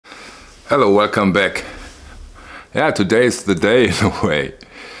Hello, welcome back. Yeah, today is the day in a way.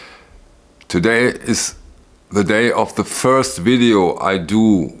 Today is the day of the first video I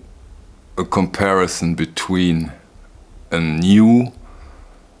do a comparison between a new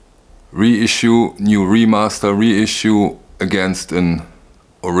reissue, new remaster reissue against an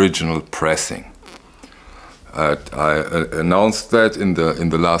original pressing. I announced that in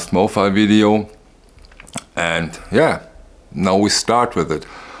the last Mofile video, and yeah, now we start with it.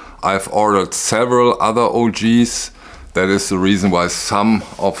 I've ordered several other OGs. That is the reason why some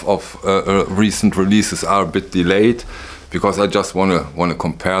of recent releases are a bit delayed, because I just want to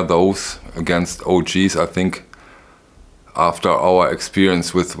compare those against OGs. I think after our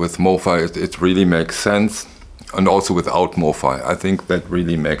experience with Mofile, it really makes sense, and also without Mofile, I think that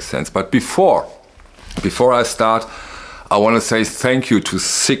really makes sense. But before I start, I want to say thank you to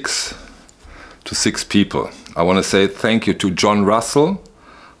six people. I want to say thank you to John Russell,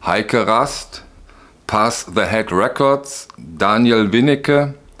 Heike Rast, Pass the Head Records, Daniel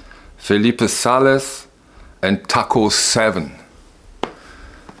Winnecke, Felipe Sales, and Taco7.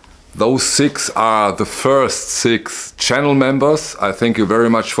 Those six are the first 6 channel members. I thank you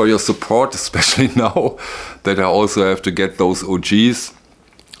very much for your support, especially now that I also have to get those OGs.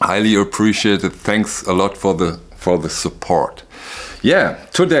 Highly appreciated. Thanks a lot for the support. Yeah,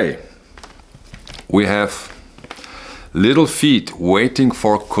 today we have Little Feat Waiting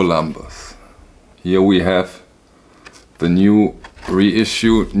for Columbus. Here we have the new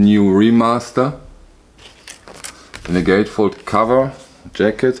reissue, new remaster in a gatefold cover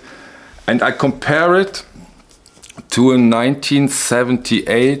jacket, and I compare it to a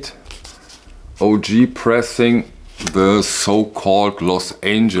 1978 OG pressing, the so-called Los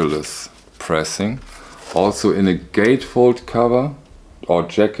Angeles pressing, also in a gatefold cover, or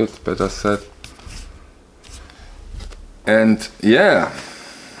jacket better said. And yeah,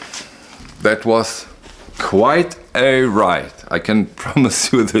 that was quite a ride. I can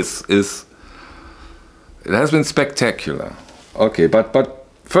promise you it has been spectacular. Okay, but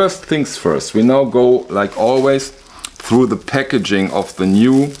first things first, we now go, like always, through the packaging of the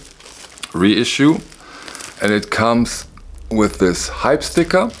new reissue, and it comes with this hype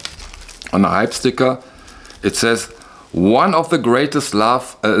sticker. On the hype sticker it says, "One of the greatest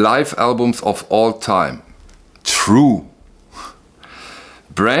live albums of all time. True.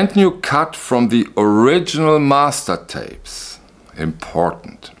 Brand new cut from the original master tapes.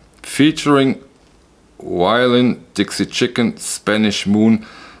 Important. Featuring Violin, Dixie Chicken, Spanish Moon,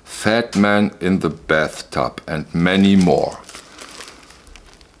 Fat Man in the Bathtub, and many more."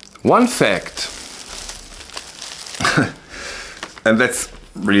 One fact, and that's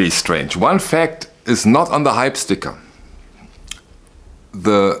really strange, one fact is not on the hype sticker.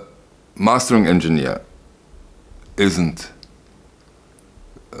 The mastering engineer isn't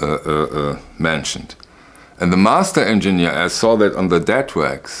mentioned. And the master engineer, I saw that on the dead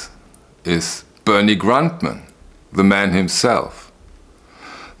wax, is Bernie Grundman, the man himself.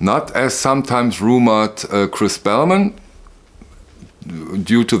 Not, as sometimes rumored, Chris Bellman,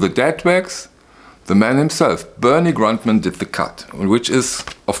 due to the dead wax, the man himself. Bernie Grundman did the cut, which is,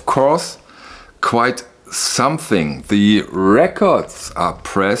 of course, quite something. The records are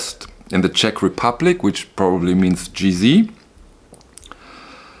pressed in the Czech Republic, which probably means GZ.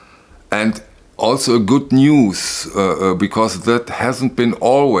 And also good news, because that hasn't been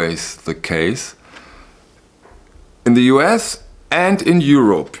always the case. In the US and in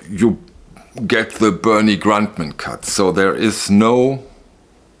Europe, you get the Bernie Grundman cut. So there is no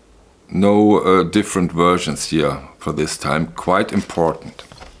different versions here for this time. Quite important.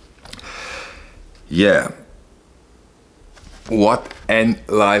 Yeah. What a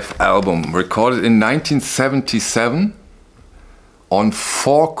live album. Recorded in 1977. On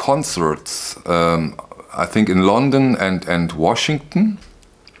 4 concerts, I think in London and Washington.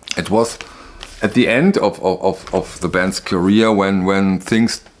 It was at the end of the band's career, when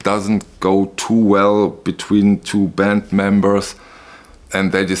things doesn't go too well between 2 band members,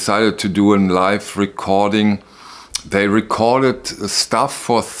 and they decided to do a live recording. They recorded stuff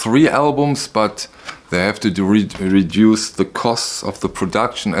for 3 albums, but they have to reduce the costs of the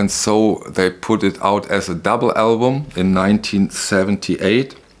production, and so they put it out as a double album in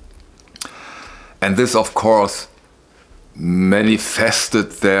 1978. And this, of course,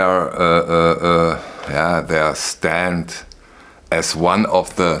 manifested their stand as one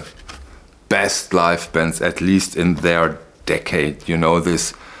of the best live bands, at least in their decade. You know,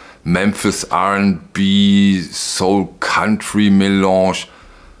 this Memphis R&B, soul country melange.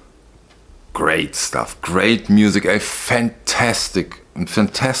 Great stuff, great music, a fantastic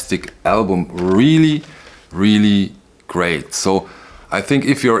album, really, really great. So I think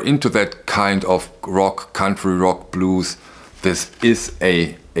if you're into that kind of rock, country rock, blues, this is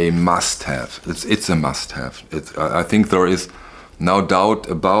a must-have. It's a must-have. I think there is no doubt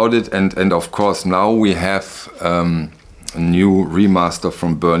about it. And of course now we have a new remaster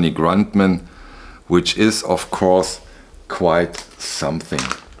from Bernie Grundman, which is of course quite something.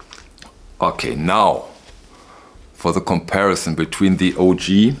 Okay, now for the comparison between the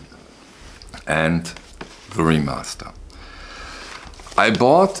OG and the remaster. I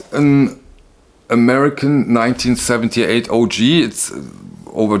bought an American 1978 OG. It's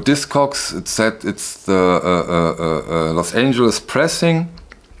over Discogs. It said it's the Los Angeles pressing.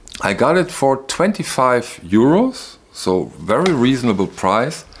 I got it for 25 euros, so very reasonable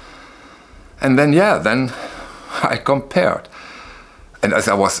price. And then then I compared. And as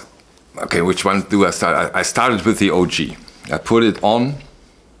I was, okay, which one do I start? I started with the OG. I put it on.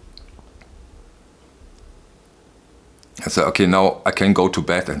 I said, okay, now I can go to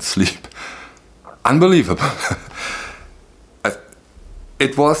bed and sleep. Unbelievable.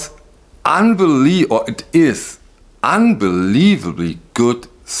 It was unbelievable, or it is unbelievably good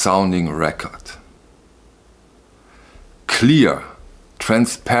sounding record. Clear,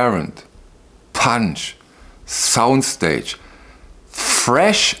 transparent, punch, soundstage,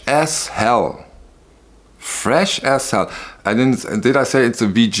 fresh as hell. Fresh as hell. Did I say it's a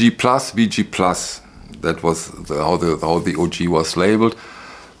VG plus? VG plus. That was how the OG was labeled.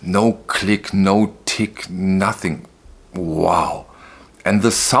 No click, no tick, nothing. Wow. And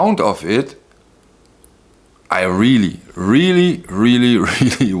the sound of it, I really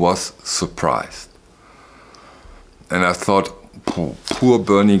was surprised. And I thought, poor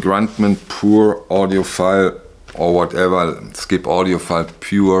Bernie Grundman, poor Audiophile, or whatever, skip Audiophile,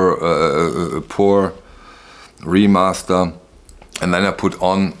 poor remaster. And then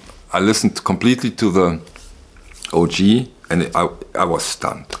I listened completely to the OG, and I was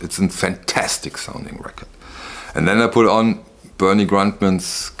stunned. It's a fantastic sounding record. And then I put on Bernie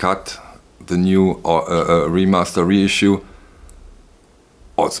Grundman's cut, the new remaster reissue.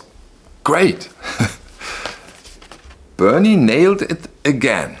 Was great. Bernie nailed it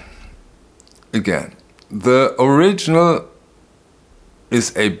again. The original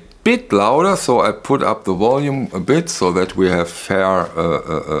is a bit louder, so I put up the volume a bit so that we have fair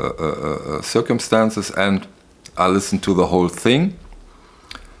circumstances, and I listened to the whole thing.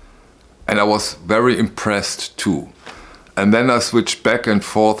 And I was very impressed too. And then I switched back and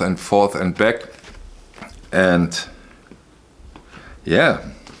forth and back. And yeah,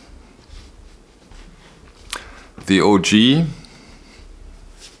 the OG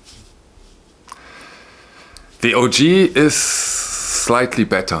is slightly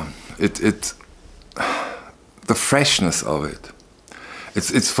better. The freshness of it.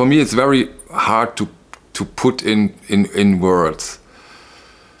 It's for me, it's very hard to put in words.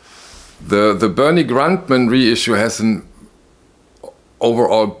 The Bernie Grundman reissue has an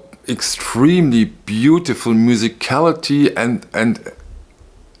overall extremely beautiful musicality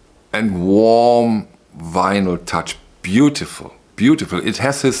and warm vinyl touch. Beautiful. It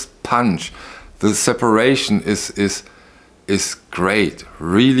has his punch. The separation is great.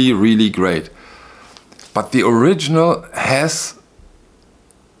 Really great. But the original has,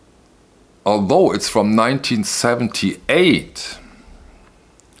 although it's from 1978,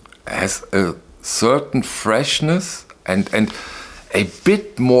 has a certain freshness and a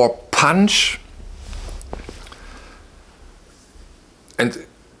bit more punch, and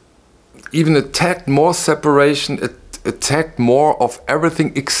even a tad more separation, a tad more of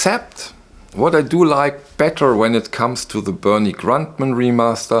everything, except what I do like better when it comes to the Bernie Grundman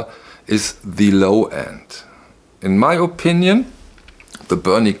remaster is the low end. In my opinion, the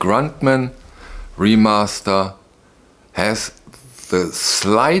Bernie Grundman remaster has the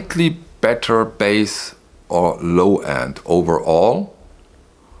slightly better bass or low end overall,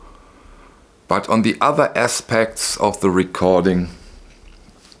 but on the other aspects of the recording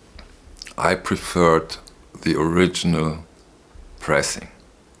I preferred the original pressing.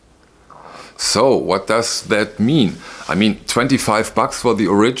 So what does that mean? I mean, 25 bucks for the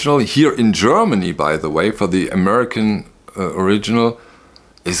original here in Germany, by the way, for the American original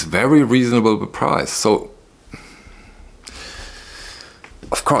is very reasonable price. So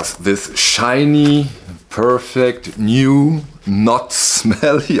of course, this shiny, perfect, new, not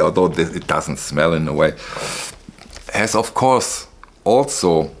smelly, although it doesn't smell in a way, has of course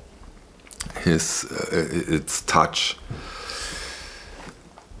also its touch.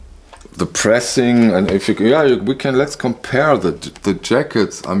 The pressing, and if let's compare the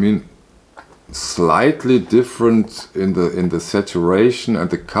jackets. I mean, slightly different in the saturation and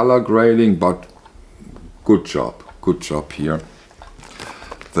the color grading, but good job here.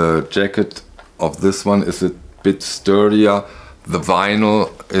 The jacket of this one is a bit sturdier. The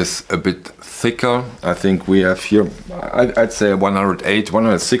vinyl is a bit thicker. I think we have here, I'd say 108,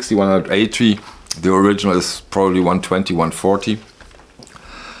 160, 180. The original is probably 120, 140.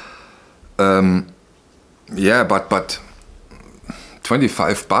 Yeah, but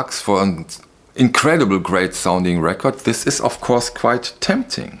 25 bucks for an incredible great sounding record. This is of course quite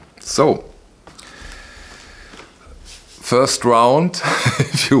tempting. So, first round,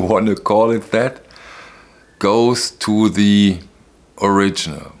 if you want to call it that, goes to the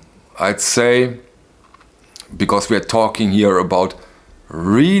original. I'd say, because we are talking here about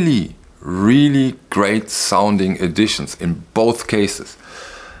really great sounding editions in both cases,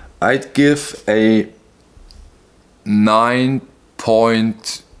 I'd give a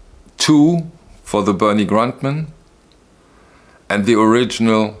 9.2 for the Bernie Grundman, and the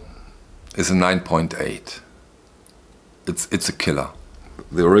original is a 9.8. It's a killer.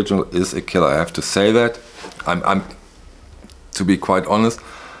 The original is a killer, I have to say that. I'm to be quite honest,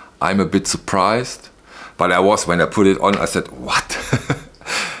 I'm a bit surprised, but I was, when I put it on, I said, what?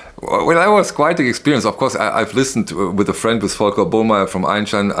 Well, I was quite an experience. Of course, I've listened to, with a friend, with Volker Bohlmeier from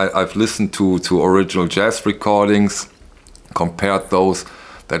Einstein, I've listened to original jazz recordings, compared those.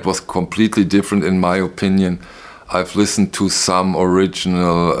 That was completely different in my opinion. I've listened to some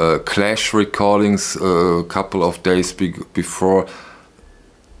original Clash recordings a couple of days before,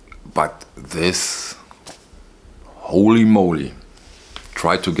 but this, holy moly,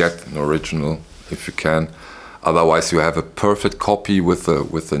 try to get an original if you can. Otherwise, you have a perfect copy with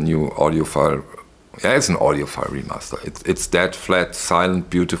the new Audiophile. Yeah, it's an Audiophile remaster. It's that flat, silent,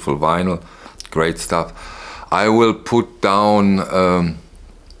 beautiful vinyl, great stuff. I will put down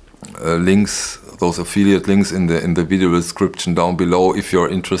links, those affiliate links in the video description down below. If you're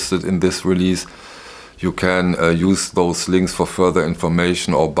interested in this release, you can use those links for further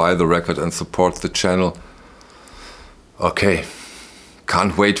information or buy the record and support the channel. Okay,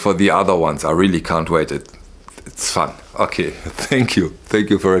 can't wait for the other ones. I really can't wait. It's fun. Okay, thank you. Thank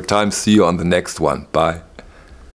you for your time. See you on the next one. Bye.